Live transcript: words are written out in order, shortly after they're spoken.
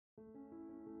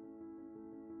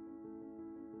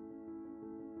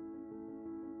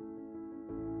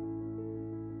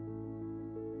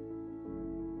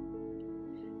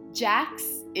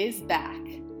Jax is back.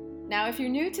 Now, if you're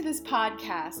new to this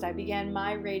podcast, I began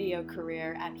my radio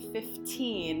career at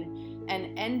 15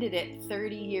 and ended it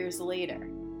 30 years later.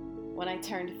 When I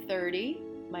turned 30,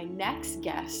 my next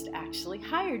guest actually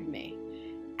hired me.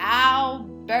 Al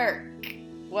Burke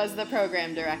was the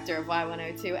program director of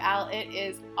Y102. Al, it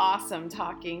is awesome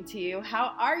talking to you.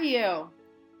 How are you?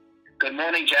 Good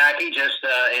morning, Jackie. Just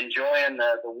enjoying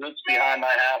the woods behind my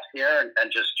house here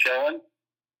and just chilling.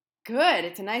 Good.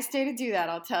 It's a nice day to do that,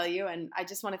 I'll tell you. And I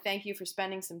just want to thank you for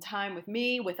spending some time with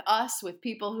me, with us, with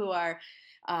people who are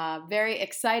very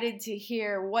excited to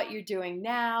hear what you're doing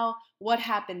now, what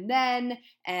happened then,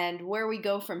 and where we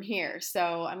go from here.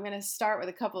 So I'm going to start with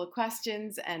a couple of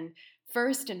questions. And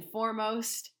first and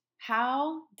foremost,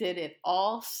 how did it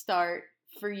all start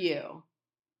for you?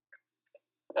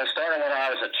 It started when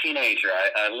I was a teenager.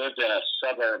 I lived in a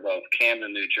suburb of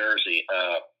Camden, New Jersey.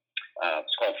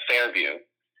 It's called Fairview.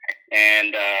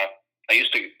 And I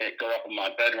used to go up in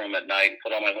my bedroom at night and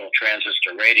put on my little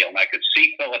transistor radio, and I could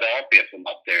see Philadelphia from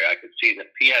up there. I could see the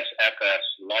PSFS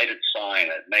lighted sign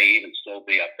that may even still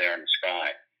be up there in the sky.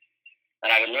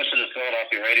 And I would listen to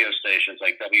Philadelphia radio stations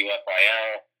like WFIL,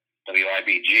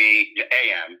 WIBG,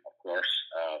 AM, of course.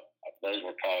 Those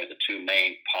were probably the two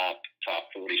main top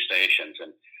 40 stations,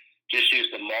 and just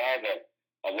used to marvel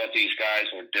of what these guys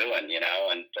were doing, you know,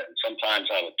 and sometimes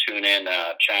I would tune in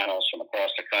channels from across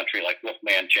the country, like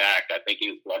Wolfman Jack. I think he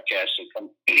was broadcasting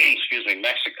from,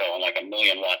 Mexico on like a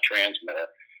 1,000,000-watt transmitter,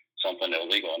 something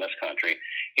illegal in this country.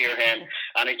 Hear him,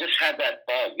 and he just had that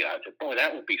bug, you know. I said, boy,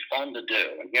 that would be fun to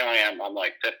do. And here I am, I'm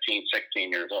like 15,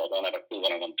 16 years old. Don't have a clue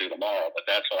what I'm going to do tomorrow, but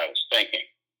that's what I was thinking.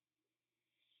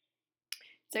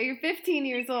 So you're 15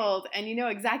 years old, and you know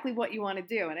exactly what you want to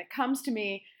do, and it comes to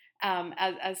me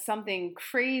as something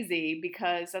crazy,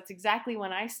 because that's exactly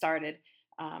when I started,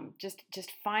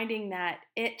 just finding that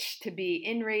itch to be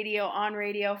in radio, on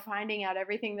radio, finding out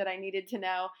everything that I needed to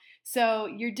know. So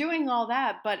you're doing all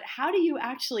that, but how do you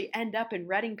actually end up in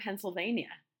Reading,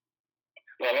 Pennsylvania?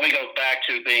 Well, let me go back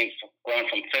to going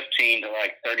from 15 to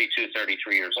like 32,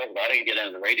 33 years old. I didn't get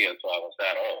into the radio until I was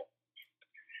that old.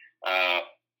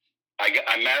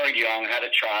 I married young, had a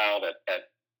child at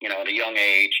a young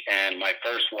age, and my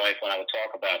first wife, when I would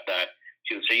talk about that,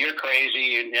 she would say, "You're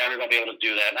crazy. You're never going to be able to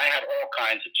do that." And I had all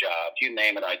kinds of jobs. You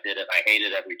name it, I did it. I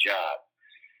hated every job.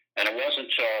 And it wasn't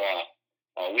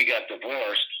until we got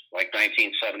divorced, like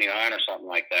 1979 or something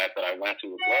like that, that I went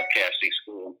to a broadcasting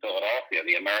school in Philadelphia,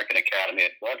 the American Academy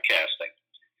of Broadcasting.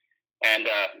 And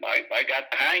I got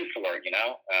the hang for it, you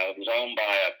know. It was owned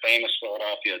by a famous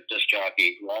Philadelphia disc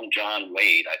jockey, Long John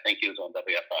Wade. I think he was on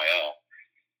WFIL.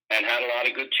 And had a lot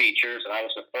of good teachers, and I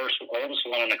was the oldest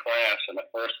one in the class and the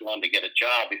first one to get a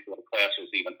job before the class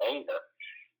was even over.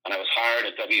 And I was hired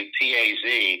at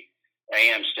WTAZ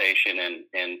AM station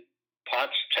in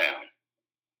Pottstown.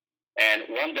 And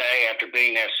one day, after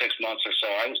being there 6 months or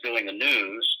so, I was doing the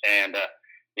news, and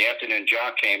the afternoon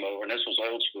jock came over, and this was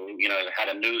old school, you know, it had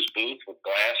a news booth with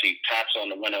glass. He taps on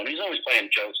the window, and he's always playing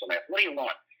jokes on that. "What do you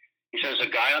want?" He says, "A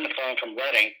guy on the phone from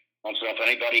Reading wants to know if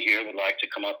anybody here would like to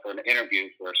come up for an interview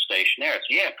for a station there." I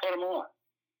said, "Yeah, put him on."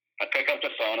 I pick up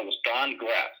the phone. It was Don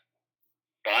Greff.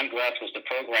 Don Greff was the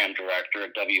program director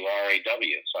at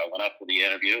WRAW. So I went up for the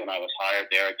interview, and I was hired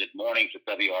there. I did mornings at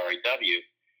WRAW,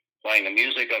 playing the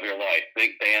music of your life,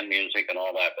 big band music and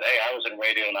all that. But, hey, I was in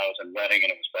radio, and I was in Reading,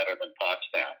 and it was better than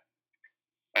Pottstown.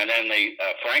 And then the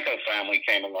Franco family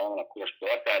came along and, of course,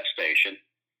 bought that station,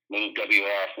 moved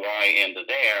WRFY into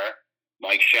there.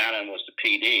 Mike Shannon was the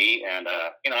PD, and,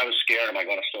 I was scared. Am I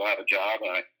going to still have a job?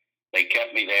 And they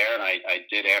kept me there, and I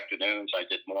did afternoons. I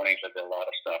did mornings. I did a lot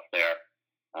of stuff there.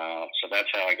 So that's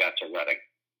how I got to Reading.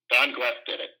 Don Greff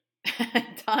did it.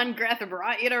 Don Greff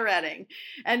brought you to Reading.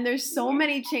 And there's so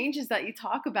many changes that you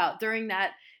talk about during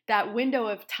that window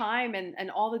of time, and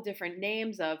all the different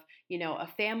names of, you know, a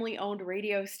family-owned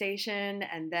radio station,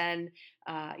 and then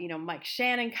Mike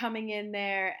Shannon coming in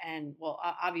there, and, well,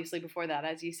 obviously before that,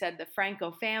 as you said, the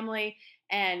Franco family,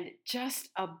 and just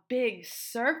a big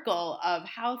circle of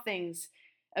how things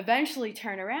eventually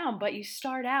turn around. But you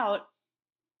start out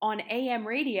on AM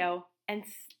radio, and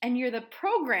you're the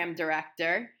program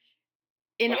director.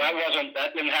 Well,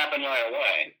 that didn't happen right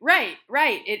away.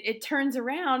 Right. It turns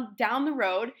around down the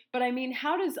road. But I mean,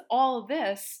 how does all of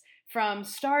this, from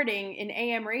starting in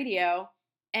AM radio,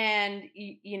 and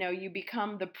you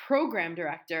become the program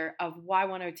director of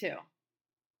Y102?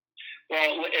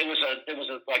 Well, it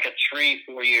was like a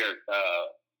 3-4 year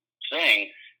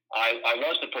thing. I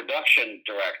was the production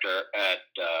director at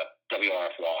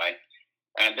WRFY.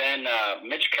 And then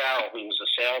Mitch Carroll, who was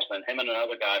a salesman, him and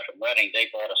another guy from Reading, they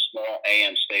bought a small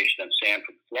AM station in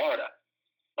Sanford, Florida.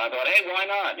 I thought, hey, why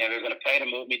not? You know, they're going to pay to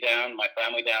move me down, my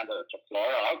family down to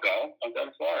Florida. I'll go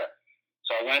to Florida.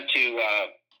 So I went to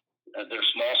their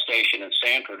small station in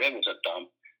Sanford. It was a dump,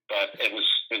 but it was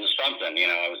something. You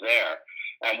know, I was there.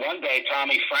 And one day,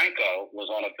 Tommy Franco was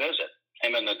on a visit,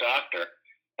 him and the doctor,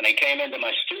 and they came into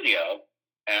my studio,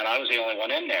 and I was the only one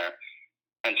in there,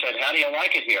 and said, how do you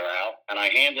like it here, Al? And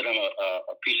I handed him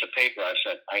a piece of paper. I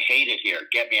said, I hate it here.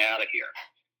 Get me out of here.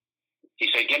 He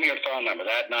said, give me your phone number.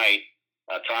 That night,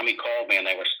 Tommy called me, and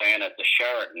they were staying at the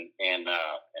Sheraton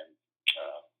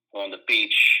on the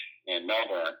beach in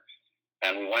Melbourne.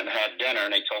 And we went and had dinner,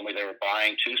 and they told me they were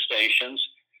buying 2 stations,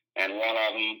 and one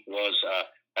of them was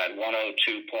at 102.6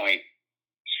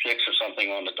 or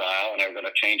something on the dial, and they were going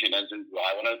to change it into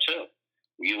Y102.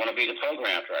 You want to be the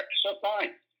program director? So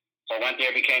fine. So I went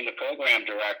there, became the program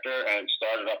director, and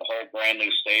started up a whole brand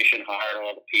new station, hired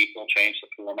all the people, changed the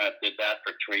format, did that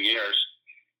for 3 years,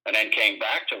 and then came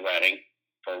back to Reading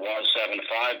for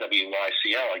 107.5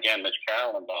 WYCL. Again, Mitch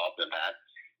Carroll involved in that.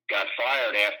 Got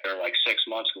fired after like 6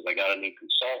 months because I got a new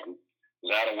consultant.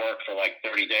 Was out of work for like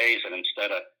 30 days, and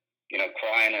instead of, you know,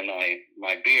 crying in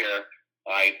my beer,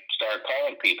 I started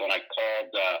calling people, and I called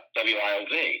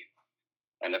WIOV.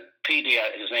 And the PD,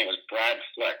 his name was Brad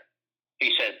Flick. He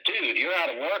said, dude, you're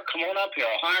out of work. Come on up here.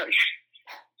 I'll hire you.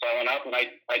 So I went up, and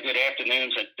I did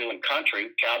afternoons at doing country,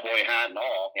 cowboy hat and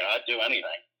all. You know, I'd do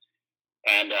anything.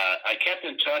 And I kept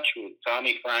in touch with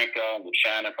Tommy Franco and with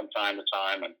Shannon from time to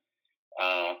time. And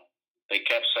they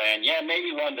kept saying, yeah,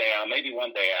 maybe one day out, maybe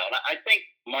one day out. And I think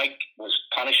Mike was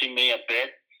punishing me a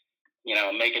bit, you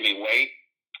know, making me wait.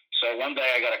 So one day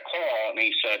I got a call, and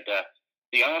he said,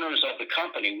 the owners of the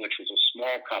company, which was a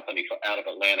small company out of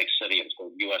Atlantic City, it was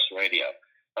called U.S. Radio,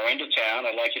 are into town.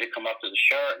 I'd like you to come up to the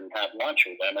Sheraton and have lunch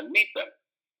with them and meet them.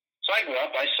 So I go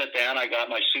up, I sit down, I got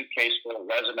my suitcase full of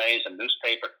resumes and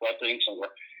newspaper clippings, and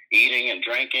we're eating and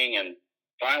drinking. And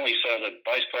finally, so the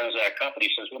vice president of that company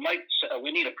says, well, Mike,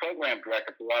 we need a program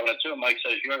director for Y102. And Mike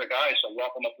says, you're the guy, so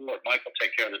welcome aboard. Mike will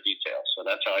take care of the details. So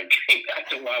that's how I came back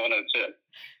to Y102.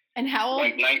 And how old?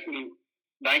 Like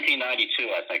 1992,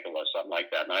 I think it was, something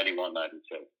like that, 91,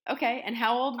 92. Okay, and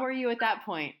how old were you at that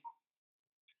point?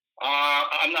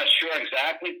 I'm not sure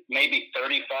exactly, maybe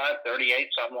 35, 38,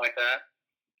 something like that.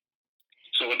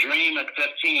 So a dream at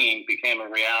 15 became a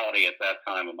reality at that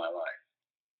time of my life.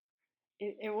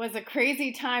 It was a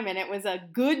crazy time, and it was a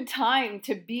good time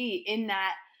to be in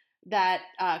that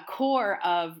core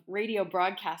of radio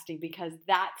broadcasting, because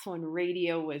that's when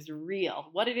radio was real.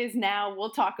 What it is now,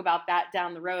 we'll talk about that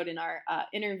down the road in our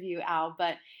interview, Al.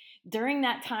 But during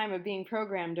that time of being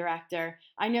program director,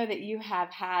 I know that you have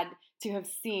had to have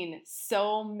seen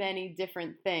so many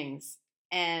different things,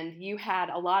 and you had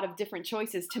a lot of different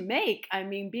choices to make. I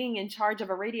mean, being in charge of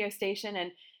a radio station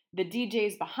and the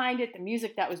DJs behind it, the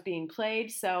music that was being played.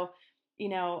 So, you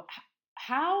know,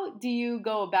 how do you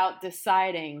go about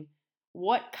deciding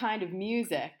what kind of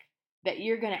music that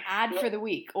you're going to add for the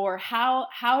week, or how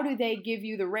do they give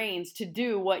you the reins to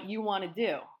do what you want to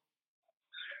do?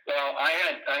 Well, I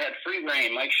had free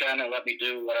reign. Mike Shannon let me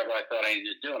do whatever I thought I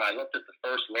needed to do, and I looked at the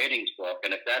first ratings book,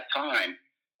 and at that time,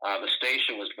 the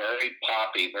station was very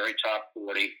poppy, very top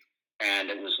 40, and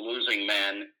it was losing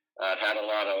men. It had a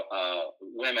lot of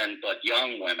women, but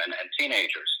young women and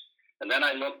teenagers. And then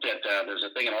I looked at, there's a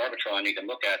thing in Arbitron you can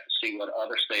look at to see what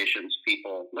other stations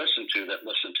people listen to that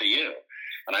listen to you.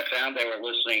 And I found they were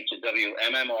listening to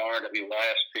WMMR,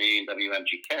 WYSP, and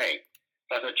WMGK.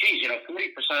 So I thought, geez,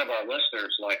 40% of our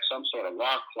listeners like some sort of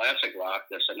rock, classic rock,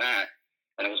 this and that.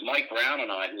 And it was Mike Brown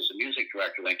and I, who was the music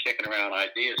director, then kicking around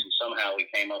ideas, and somehow we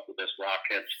came up with this rock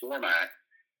hits format.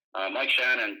 Mike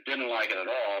Shannon didn't like it at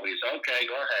all, but he said, okay,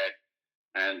 go ahead.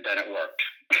 And then it worked.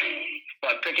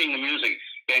 But picking the music,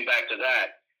 getting back to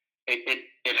that,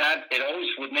 it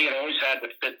always had to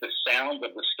fit the sound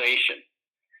of the station.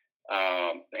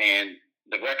 And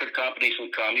the record companies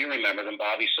would come, you remember them,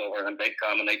 Bobby Silver, and they'd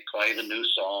come and they'd play the new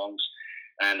songs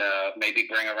and maybe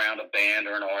bring around a band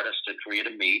or an artist for you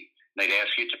to meet. And they'd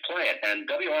ask you to play it. And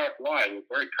WRFY was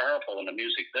very powerful in the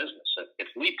music business. If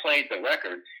we played the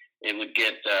record, it would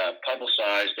get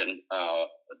publicized in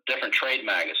different trade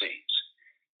magazines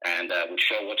and would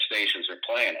show what stations are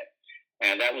playing it.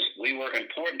 And we were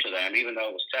important to them, even though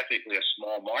it was technically a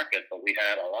small market, but we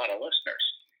had a lot of listeners.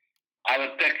 I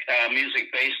would pick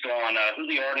music based on who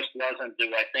the artist was, and do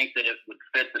I think that it would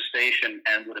fit the station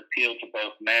and would appeal to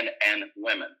both men and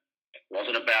women. It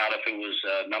wasn't about if it was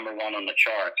number one on the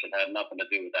charts. It had nothing to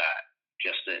do with that.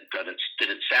 Just did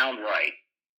it sound right?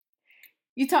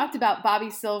 You talked about Bobby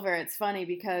Silver. It's funny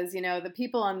because, the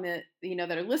people on that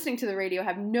are listening to the radio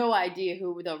have no idea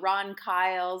who the Ron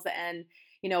Kyles and,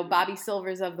 Bobby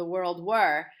Silvers of the world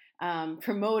were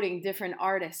promoting different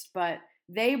artists, but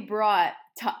they brought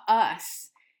to us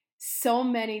so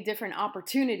many different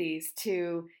opportunities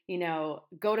to,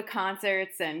 go to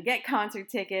concerts and get concert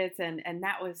tickets. And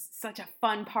that was such a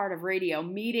fun part of radio,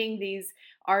 meeting these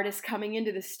artists coming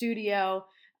into the studio.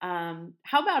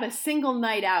 How about a single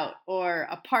night out or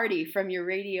a party from your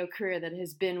radio career that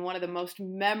has been one of the most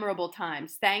memorable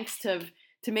times, thanks to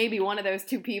maybe one of those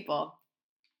two people?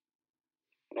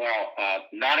 Well,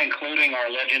 not including our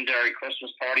legendary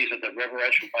Christmas parties at the river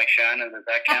edge from Lake Shannon. Does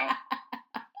that count?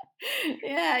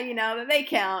 Yeah, they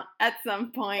count at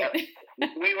some point.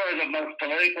 We were the most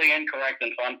politically incorrect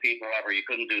and fun people ever. You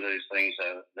couldn't do those things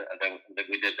that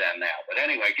we did that now. But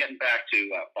anyway, getting back to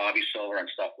Bobby Silver and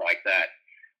stuff like that,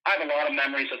 I have a lot of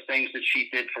memories of things that she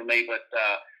did for me, but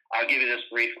I'll give you this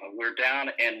brief one. We're down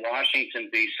in Washington,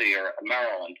 D.C., or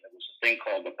Maryland. It was a thing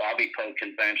called the Bobby Poe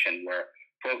Convention, where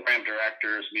program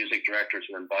directors, music directors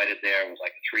were invited there. It was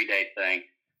like a 3-day thing,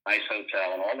 nice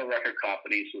hotel, and all the record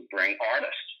companies would bring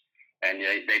artists, and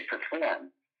they'd perform.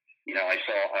 I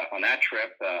saw on that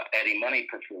trip, Eddie Money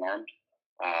performed.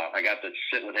 I got to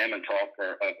sit with him and talk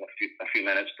for a few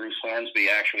minutes. Bruce Hornsby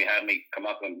actually had me come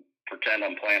up and pretend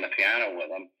I'm playing the piano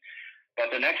with him. But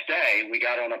the next day, we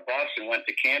got on a bus and went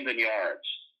to Camden Yards,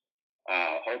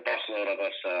 a whole busload of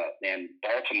us in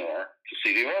Baltimore, to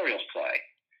see the Orioles play.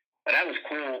 And that was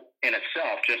cool in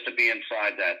itself, just to be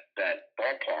inside that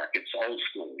ballpark. It's old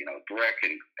school, brick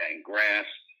and grass.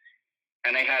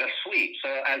 And they had a suite. So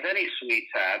as any suites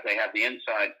have, they have the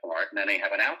inside part, and then they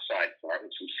have an outside part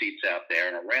with some seats out there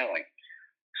and a railing.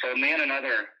 So me and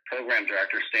another program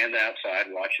director stand outside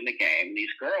watching the game. And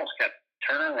these girls kept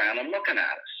turning around and looking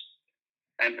at us.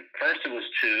 And first it was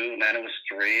 2, and then it was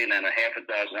 3, and then a half a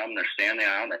dozen of them. They're standing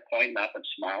out, and they're pointing up and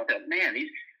smiling. Man,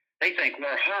 they think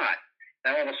we're hot.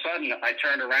 And all of a sudden, I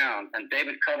turned around, and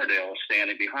David Coverdale was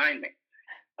standing behind me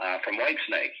from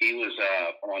Whitesnake. He was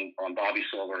on Bobby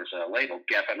Silver's label,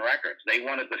 Geffen Records. They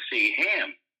wanted to see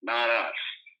him, not us.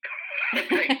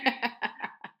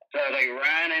 So they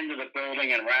ran into the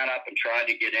building and ran up and tried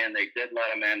to get in. They did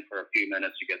let him in for a few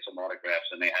minutes to get some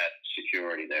autographs, and they had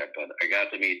security there. But I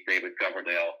got to meet David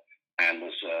Coverdale and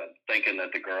was thinking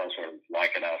that the girls were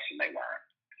liking us, and they weren't.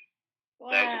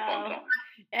 Wow. That was a fun time.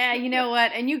 Yeah, you know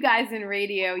what? And you guys in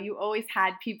radio, you always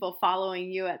had people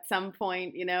following you at some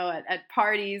point, at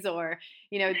parties or,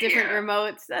 different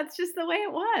remotes. That's just the way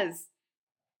it was.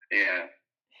 Yeah.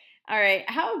 All right.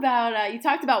 How about, you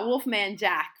talked about Wolfman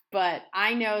Jack, but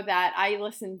I know that I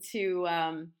listened to,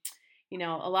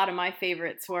 a lot of my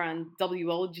favorites were on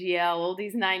WOGL,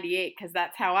 Oldies 98, because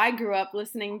that's how I grew up,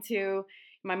 listening to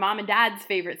my mom and dad's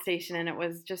favorite station, and it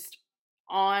was just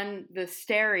on the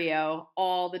stereo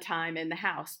all the time in the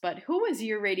house. But who was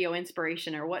your radio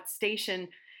inspiration, or what station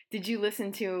did you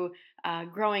listen to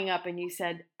growing up and you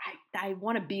said, I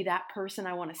want to be that person,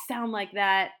 I want to sound like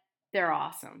that, they're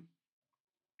awesome?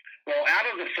 Well,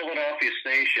 out of the Philadelphia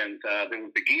stations, there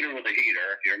was the Geeter with the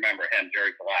Heater, if you remember him,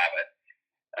 Jerry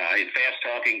Blavat. He's a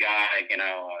fast-talking guy,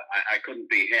 I couldn't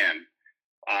be him.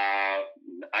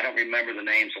 I don't remember the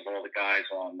names of all the guys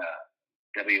on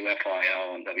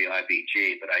WFIL and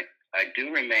WIBG, but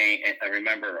I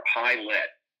remember High Lit,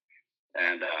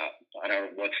 and I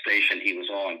don't know what station he was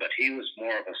on, but he was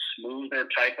more of a smoother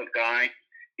type of guy.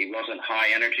 He wasn't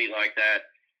high energy like that.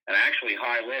 And actually,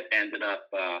 High Lit ended up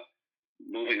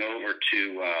moving over to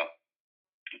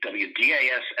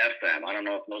WDAS-FM. I don't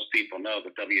know if most people know,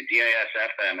 but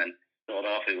WDAS-FM in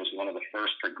Philadelphia was one of the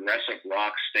first progressive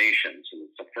rock stations. And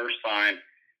it's the first time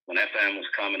when FM was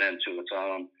coming into its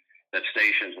own that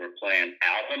stations were playing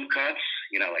album cuts,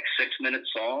 like 6-minute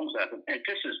songs.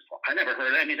 I never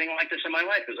heard anything like this in my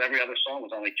life, because every other song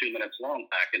was only 2 minutes long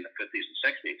back in the 50s and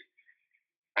 60s.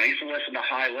 I used to listen to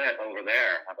High Lit over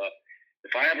there. I thought,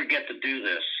 if I ever get to do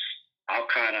this, I'll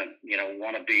kind of,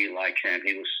 want to be like him.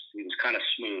 He was kind of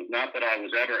smooth. Not that I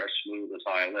was ever as smooth as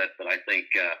High Lit, but I think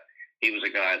he was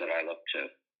a guy that I looked to.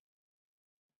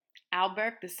 Al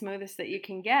Burke, the smoothest that you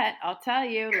can get. I'll tell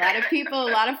you, a lot of people,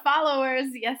 a lot of followers.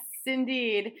 Yes,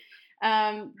 indeed.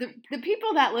 The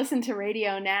people that listen to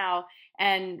radio now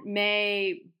and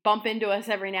may bump into us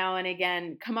every now and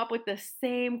again come up with the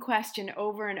same question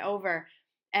over and over.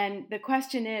 And the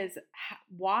question is,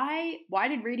 why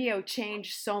did radio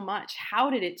change so much? How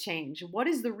did it change? What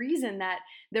is the reason that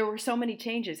there were so many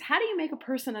changes? How do you make a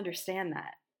person understand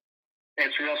that?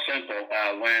 It's real simple.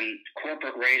 When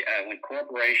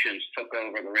corporations took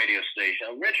over the radio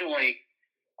station, originally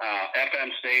FM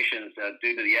stations,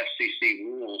 due to the FCC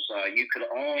rules, you could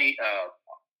only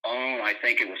own, I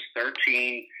think it was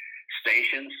 13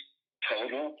 stations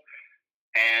total,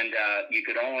 and you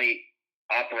could only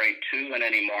operate two in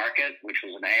any market, which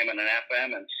was an AM and an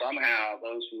FM, and somehow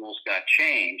those rules got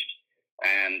changed,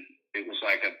 and it was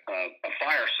like a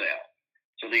fire sale.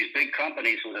 So these big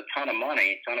companies with a ton of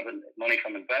money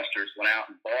from investors, went out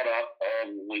and bought up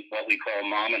all what we call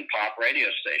mom and pop radio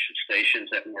stations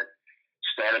that were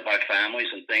started by families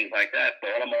and things like that,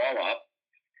 bought them all up.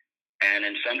 And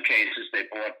in some cases, they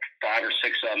bought 5 or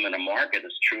 6 of them in a market.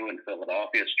 It's true in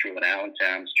Philadelphia. It's true in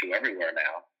Allentown. It's true everywhere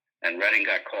now. And Reading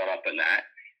got caught up in that.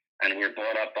 And we're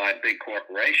bought up by big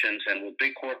corporations. And with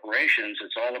big corporations,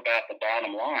 it's all about the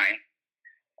bottom line.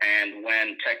 And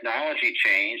when technology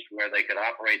changed, where they could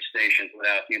operate stations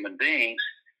without human beings,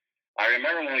 I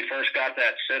remember when we first got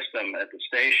that system at the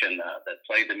station that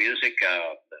played the music,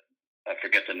 I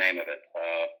forget the name of it,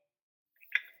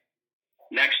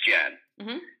 Next Gen.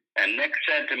 Mm-hmm. And Nick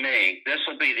said to me, "This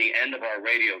will be the end of our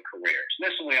radio careers."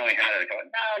 This we only had it going,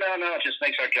 no, it just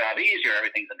makes our job easier.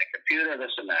 Everything's in the computer,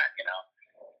 this and that,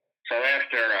 So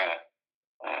after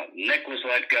Nick was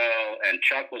let go, and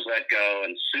Chuck was let go,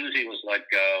 and Susie was let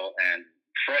go, and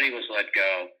Freddie was let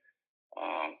go,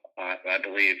 I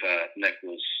believe Nick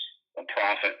was a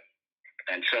prophet.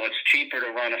 And so it's cheaper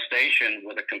to run a station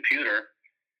with a computer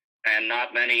and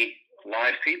not many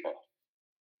live people.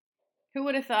 Who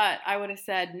would have thought? I would have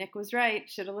said Nick was right.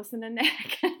 Should have listened to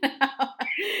Nick.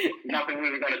 Nothing we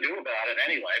were going to do about it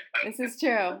anyway. This is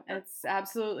true. It's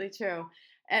absolutely true.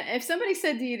 And if somebody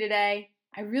said to you today,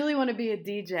 "I really want to be a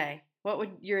DJ," what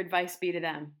would your advice be to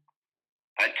them?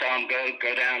 I'd tell them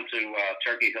go down to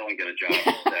Turkey Hill and get a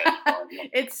job.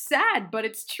 It's sad, but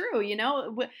it's true.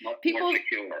 People,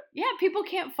 people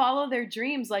can't follow their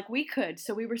dreams like we could.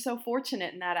 So we were so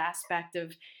fortunate in that aspect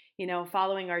of,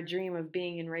 following our dream of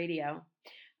being in radio.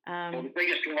 Well, the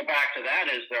biggest drawback to that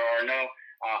is there are no.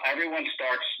 Everyone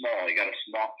starts small. You got to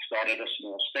start at a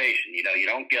small station. You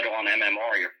don't get on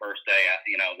MMR your first day. That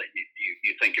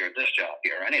you think you're at this job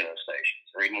here, or any of those stations,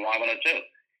 or even Y102.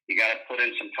 You got to put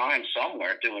in some time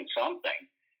somewhere doing something.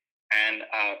 And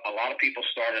a lot of people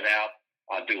started out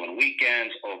doing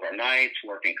weekends, overnights,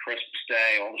 working Christmas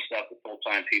Day, all the stuff that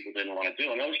full-time people didn't want to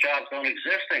do. And those jobs don't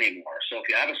exist anymore. So if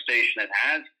you have a station that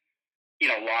has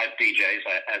live DJs,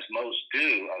 as most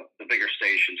do, the bigger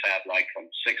stations have like from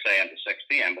 6 a.m. to 6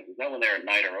 p.m., but there's no one there at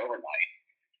night or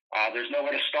overnight. There's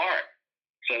nowhere to start.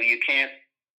 So you can't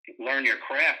learn your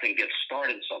craft and get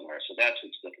started somewhere. So that's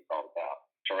what's difficult about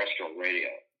terrestrial radio.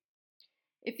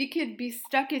 If you could be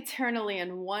stuck eternally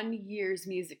in one year's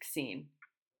music scene,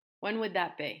 when would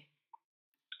that be?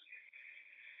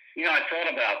 I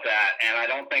thought about that, and I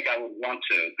don't think I would want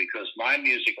to, because my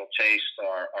musical tastes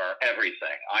are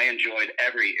everything. I enjoyed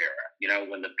every era.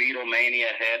 When the Beatlemania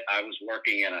hit, I was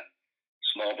working in a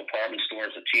small department store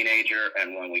as a teenager,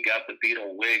 and when we got the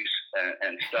Beatle wigs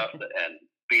and stuff, and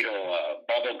Beatle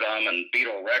bubble gum and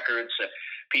Beatle records,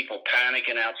 people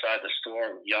panicking outside the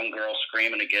store, young girls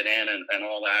screaming to get in and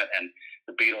all that, and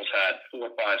the Beatles had 4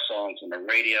 or 5 songs on the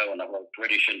radio and the whole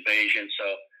British invasion,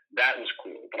 so that was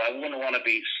cool. But I wouldn't want to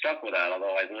be stuck with that,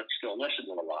 although I would still listen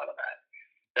to a lot of that.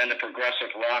 Then the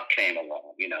progressive rock came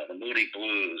along, the Moody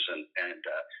Blues and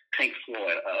Pink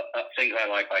Floyd, things I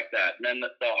like that. And then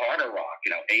the harder rock,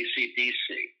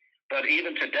 AC/DC. But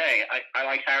even today, I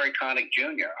like Harry Connick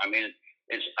Jr.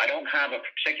 I don't have a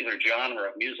particular genre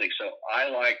of music, so I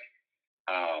like,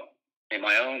 in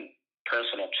my own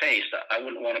personal taste, I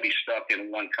wouldn't want to be stuck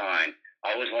in one kind.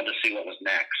 I always wanted to see what was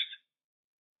next.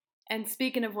 And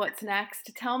speaking of what's next,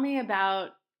 tell me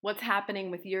about what's happening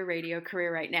with your radio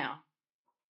career right now.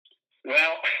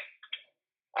 Well,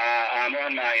 I'm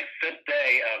on my 5th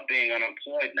day of being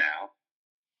unemployed now.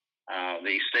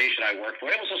 The station I worked for,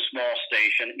 it was a small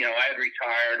station. I had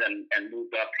retired and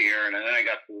moved up here, and then I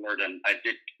got bored, and I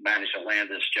did manage to land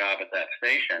this job at that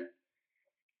station.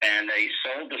 And they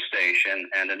sold the station,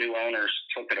 and the new owners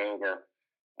took it over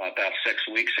about 6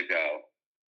 weeks ago.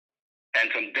 And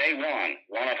from day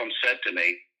one of them said to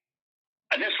me,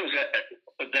 and this was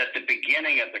at the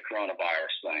beginning of the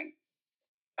coronavirus thing,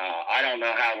 I don't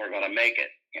know how we're going to make it.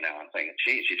 I'm thinking,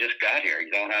 geez, you just got here.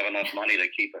 You don't have enough money to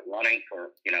keep it running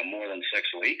for, more than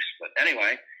 6 weeks. But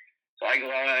anyway, so I go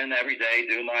in every day,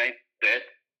 do my bit.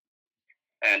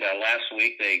 And last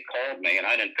week they called me, and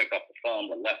I didn't pick up the phone,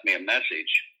 but left me a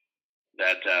message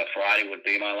that Friday would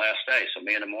be my last day. So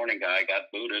me and the morning guy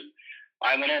got booted.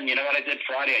 I went in, what I did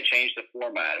Friday? I changed the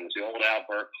format. It was the old Al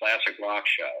Burke classic rock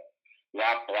show,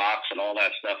 rock blocks and all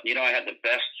that stuff. I had the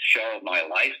best show of my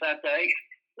life that day.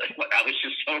 I was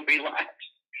just so relaxed.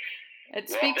 It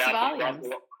speaks volumes.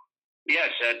 Yeah,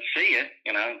 I said, see you,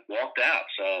 walked out.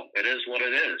 So it is what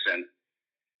it is. And,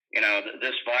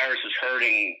 this virus is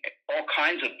hurting all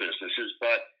kinds of businesses,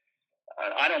 but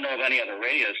I don't know of any other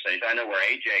radio station. I know where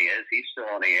AJ is. He's still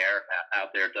on the air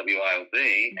out there at WIOB.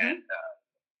 And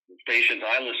the stations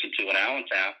I listen to in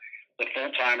Allentown, the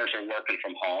full-timers are working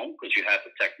from home because you have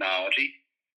the technology.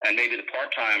 And maybe the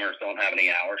part-timers don't have any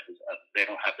hours because they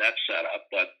don't have that set up.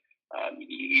 But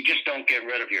you just don't get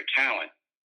rid of your talent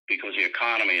because the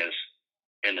economy is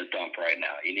in the dump right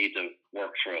now. You need to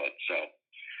work through it. So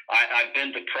I've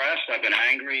been depressed. I've been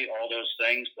angry, all those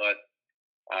things. But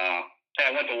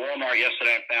I went to Walmart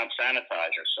yesterday and found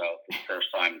sanitizer. So for the first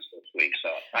time this week. So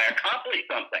I accomplished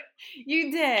something.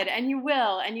 You did, and you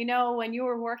will. And, you know, when you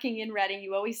were working in Reading,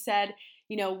 you always said,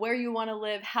 you know, where you want to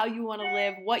live, how you want to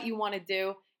live, what you want to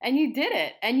do. And you did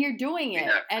it, and you're doing it.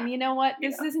 Yeah. And you know what?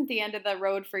 This isn't the end of the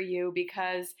road for you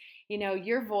because, you know,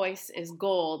 your voice is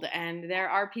gold. And there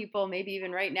are people maybe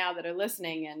even right now that are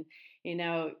listening and, you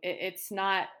know, it's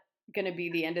not going to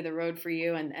be the end of the road for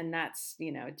you. And that's,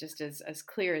 you know, just as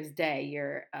clear as day.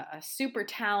 You're a super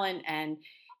talent and,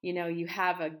 you know, you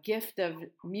have a gift of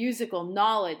musical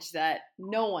knowledge that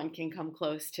no one can come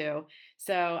close to.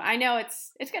 So I know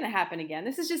it's going to happen again.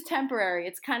 This is just temporary.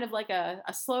 It's kind of like a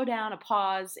slowdown, a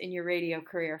pause in your radio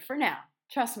career for now.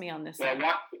 Trust me on this. Well,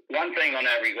 one thing on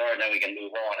that regard, then we can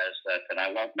move on, is that, and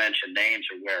I won't mention names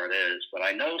or where it is, but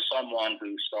I know someone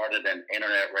who started an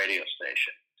internet radio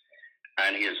station,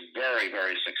 and he is very,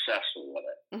 very successful with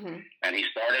it. Mm-hmm. And he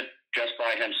started just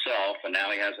by himself, and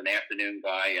now he has an afternoon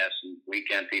guy, he has some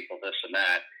weekend people, this and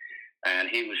that. And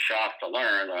he was shocked to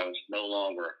learn I was no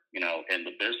longer, you know, in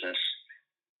the business.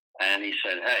 And he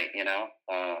said, hey, you know,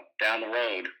 down the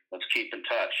road, let's keep in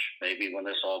touch. Maybe when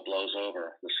this all blows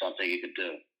over, there's something you could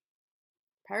do.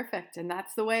 Perfect. And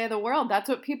that's the way of the world. That's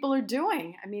what people are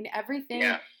doing. I mean,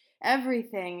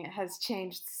 everything has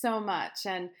changed so much.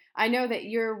 And I know that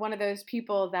you're one of those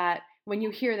people that when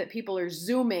you hear that people are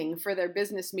Zooming for their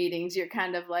business meetings, you're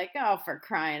kind of like, oh, for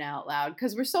crying out loud,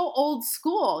 because we're so old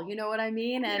school. You know what I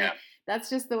mean? And that's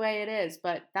just the way it is.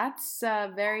 But that's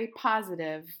very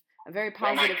positive. A very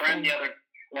positive thing.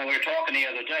 When we were talking the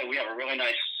other day, we have a really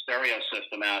nice stereo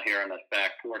system out here on the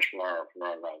back porch for our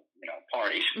you know,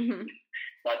 parties. Mm-hmm.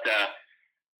 But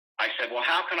I said, well,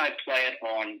 how can I play it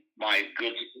on my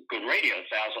good radio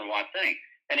 1,000-watt thing?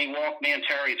 And he walked me and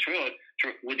Terry through it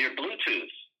with your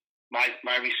Bluetooth.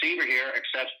 My receiver here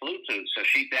accepts Bluetooth, so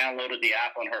she downloaded the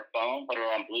app on her phone, put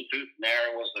her on Bluetooth, and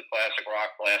there was the classic rock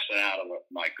blasting out of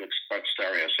my good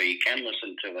stereo. So you can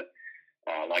listen to it.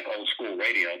 Like old school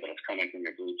radio, but it's coming from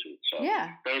your Bluetooth. So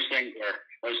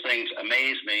those things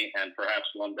amaze me, and perhaps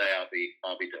one day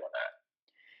I'll be doing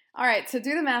that. All right, so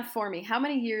do the math for me. How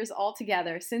many years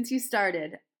altogether since you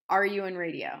started are you in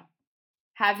radio?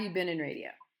 Have you been in radio?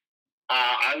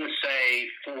 I would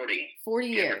say 40. 40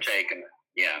 years. Give or take.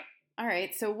 Yeah. All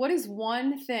right, so what is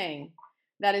one thing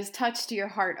that has touched your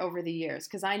heart over the years?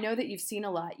 Because I know that you've seen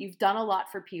a lot. You've done a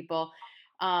lot for people.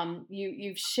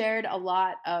 You've shared a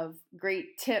lot of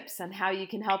great tips on how you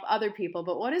can help other people,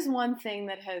 but what is one thing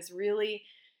that has really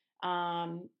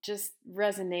just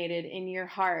resonated in your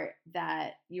heart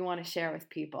that you want to share with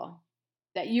people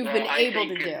that you've been able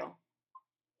to do?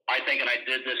 I think, and I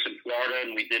did this in Florida,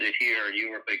 and we did it here, and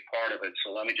you were a big part of it,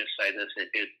 so let me just say this.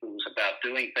 It was about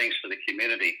doing things for the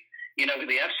community. You know, the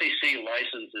FCC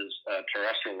licenses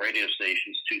terrestrial radio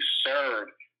stations to serve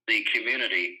the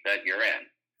community that you're in.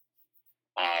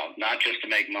 Not just to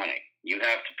make money. You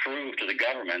have to prove to the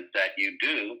government that you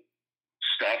do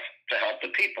stuff to help the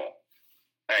people.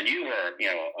 And you were, you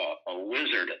know, a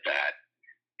wizard at that.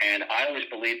 And I always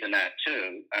believed in that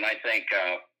too. And I think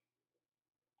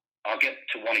I'll get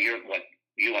to what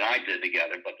you and I did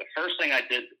together. But the first thing I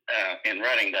did in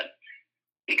Reading that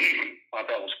I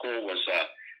thought was cool was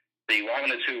the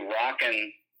Wagner-2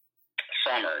 Rockin'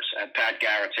 Summers at Pat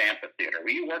Garrett's amphitheater. Were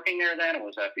you working there then, or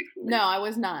was that before? No, I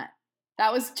was not.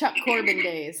 That was Chuck Corbin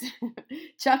days.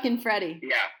 Chuck and Freddie.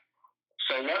 Yeah.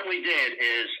 So what we did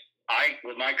is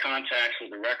with my contacts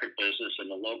with the record business and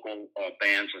the local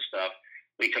bands and stuff,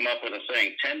 we come up with a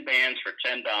thing, 10 bands for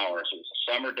 $10. It was a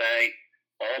summer day,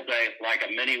 all day, like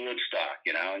a mini Woodstock,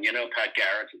 you know. And you know Pat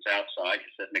Garrett's, it's outside, you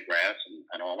sit in the grass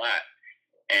and all that.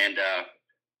 And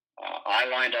I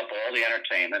lined up all the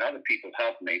entertainment. Other people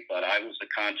helped me, but I was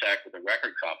the contact with the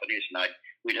record companies, and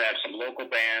we'd have some local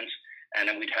bands. And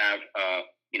then we'd have,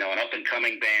 you know, an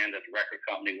up-and-coming band that the record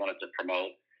company wanted to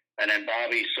promote. And then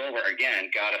Bobby Silver, again,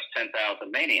 got us 10,000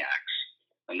 Maniacs,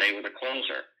 and they were the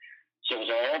closer. So it was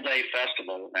an all-day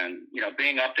festival, and, you know,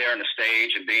 being up there on the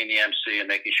stage and being the MC and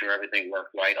making sure everything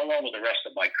worked right, along with the rest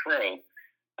of my crew.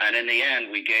 And in the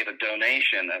end, we gave a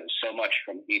donation that was so much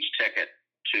from each ticket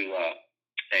to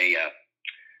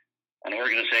an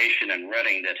organization in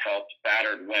Reading that helped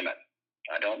battered women.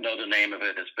 I don't know the name of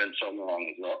it. It's been so long.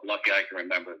 Lucky I can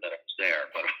remember that it was there.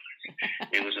 But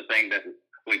it was a thing that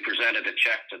we presented a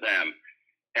check to them.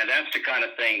 And that's the kind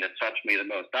of thing that touched me the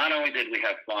most. Not only did we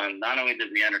have fun, not only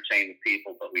did we entertain the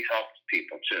people, but we helped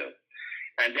people too.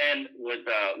 And then with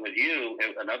you,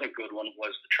 another good one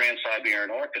was the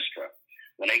Trans-Siberian Orchestra.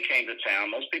 When they came to town,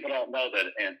 most people don't know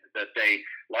that they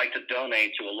like to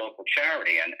donate to a local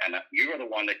charity. And you were the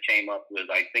one that came up with,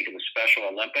 I think it was Special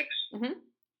Olympics. Mm-hmm.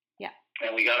 Yeah.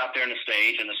 And we got up there on the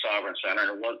stage in the Sovereign Center,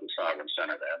 and it was the Sovereign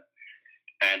Center then,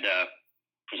 and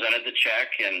presented the check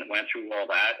and went through all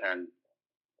that. And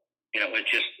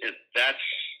that's,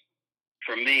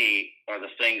 for me, are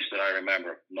the things that I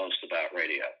remember most about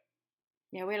radio.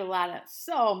 Yeah, we had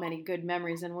so many good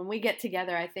memories. And when we get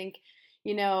together, I think,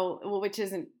 which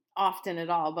isn't often at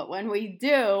all, but when we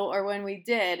do, or when we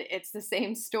did, it's the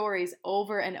same stories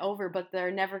over and over, but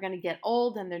they're never going to get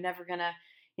old, and they're never going to,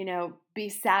 be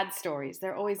sad stories.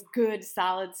 They're always good,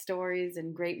 solid stories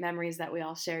and great memories that we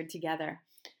all shared together.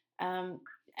 And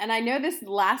I know this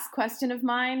last question of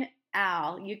mine,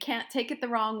 Al, you can't take it the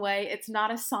wrong way. It's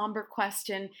not a somber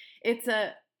question. It's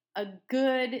a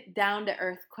good,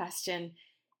 down-to-earth question.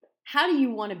 How do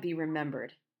you want to be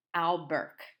remembered, Al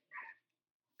Burke?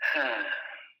 I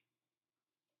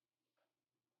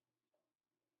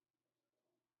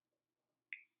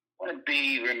want to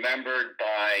be remembered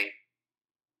by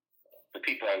the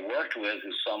people I worked with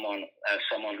as someone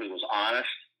who was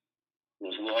honest, who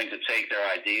was willing to take their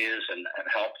ideas and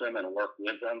help them and work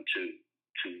with them to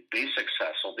be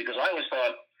successful. Because I always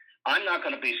thought, I'm not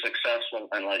going to be successful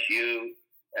unless you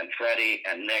and Freddie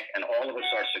and Nick and all of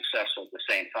us are successful at the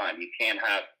same time. You can't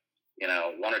have,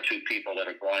 one or two people that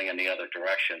are going in the other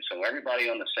direction. So everybody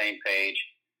on the same page.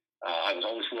 I was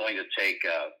always willing to take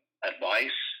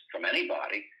advice from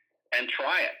anybody and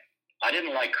try it. I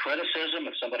didn't like criticism.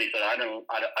 If somebody said, I don't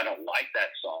like that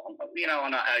song,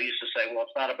 and I used to say, well,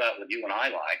 it's not about what you and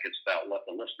I like. It's about what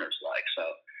the listeners like. So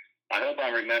I hope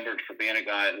I'm remembered for being a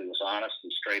guy who was honest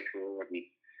and straightforward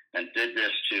and did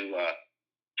this to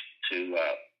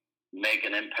make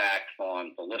an impact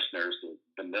on the listeners,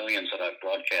 the millions that I've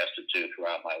broadcasted to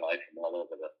throughout my life from all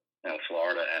over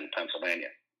Florida and Pennsylvania.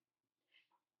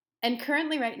 And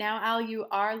currently right now, Al, you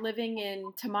are living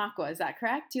in Tamaqua. Is that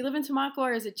correct? Do you live in Tamaqua,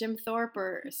 or is it Jim Thorpe,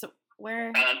 or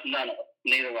where? No,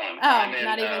 neither one. Oh,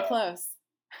 not even close.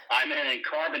 I'm in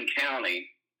Carbon County,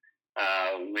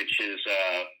 which is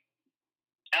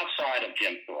outside of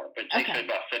Jim Thorpe. It takes me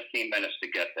about 15 minutes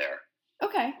to get there.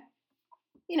 Okay.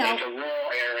 It's a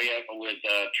rural area with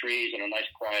trees and a nice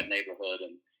quiet neighborhood,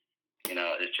 and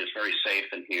it's just very safe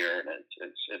in here, and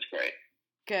it's great.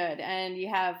 Good. And you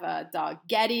have dog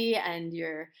Getty and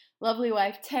your lovely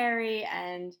wife Terry,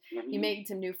 and you made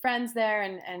some new friends there,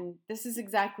 and this is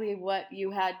exactly what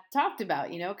you had talked about,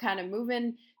 kind of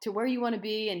moving to where you want to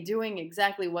be and doing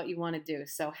exactly what you want to do.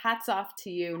 So hats off to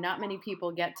you. Not many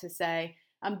people get to say,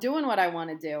 I'm doing what I want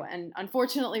to do. And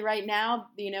unfortunately right now,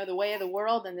 the way of the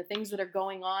world and the things that are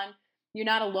going on, you're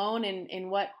not alone in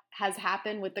what has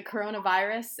happened with the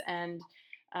coronavirus and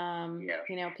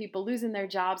people losing their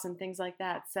jobs and things like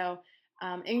that. So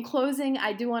in closing,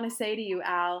 I do want to say to you,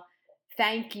 Al,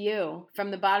 thank you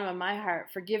from the bottom of my heart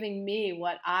for giving me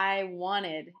what I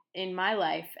wanted in my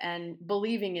life and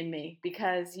believing in me,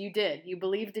 because you did. You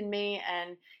believed in me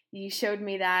and you showed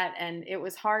me that. And it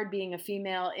was hard being a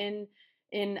female in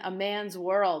a man's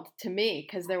world to me,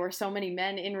 because there were so many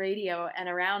men in radio and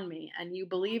around me, and you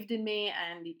believed in me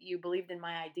and you believed in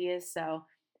my ideas. So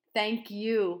thank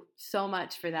you so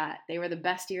much for that. They were the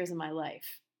best years of my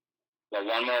life. Well,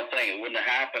 one more thing. It wouldn't have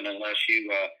happened unless you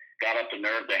got up the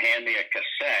nerve to hand me a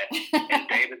cassette in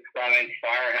David Stein's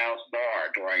Firehouse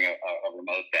Bar during a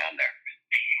remote down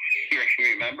there.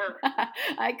 You remember?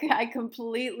 I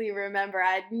completely remember.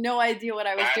 I had no idea what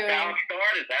I was doing.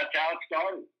 That's how it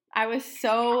started. I was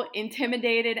so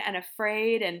intimidated and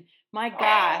afraid, and my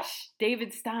gosh,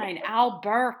 David Stein, Al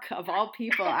Burke, of all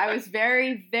people. I was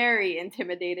very, very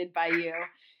intimidated by you.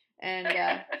 And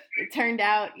it turned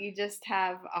out you just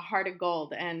have a heart of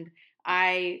gold. And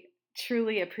I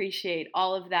truly appreciate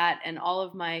all of that and all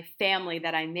of my family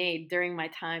that I made during my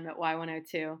time at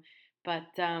Y102. But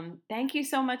thank you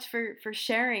so much for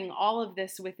sharing all of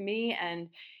this with me and,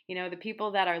 the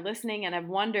people that are listening and have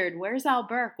wondered, where's Al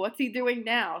Burke? What's he doing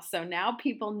now? So now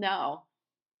people know.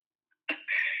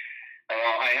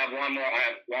 I have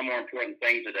one more important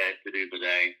thing to do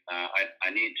today. I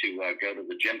need to go to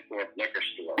the Jim Thorpe liquor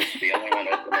store. It's the only one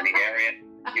open in the area.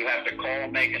 You have to call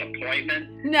and make an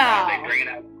appointment. No.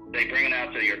 They bring it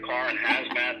out to your car in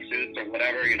hazmat suits or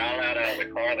whatever. You're not allowed out of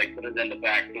the car. They put it in the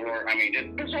back door. I mean,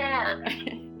 it's bizarre.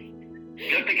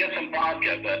 just to get some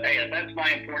vodka. But hey, that's my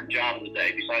important job of the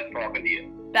day, besides talking to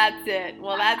you. That's it.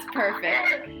 Well, that's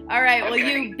perfect. All right. Well,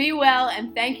 Okay. you be well,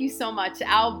 and thank you so much,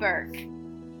 Al Burke.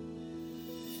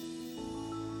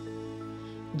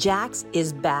 Jax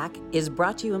is Back is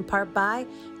brought to you in part by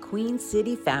Queen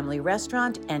City Family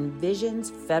Restaurant and Visions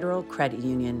Federal Credit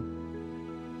Union.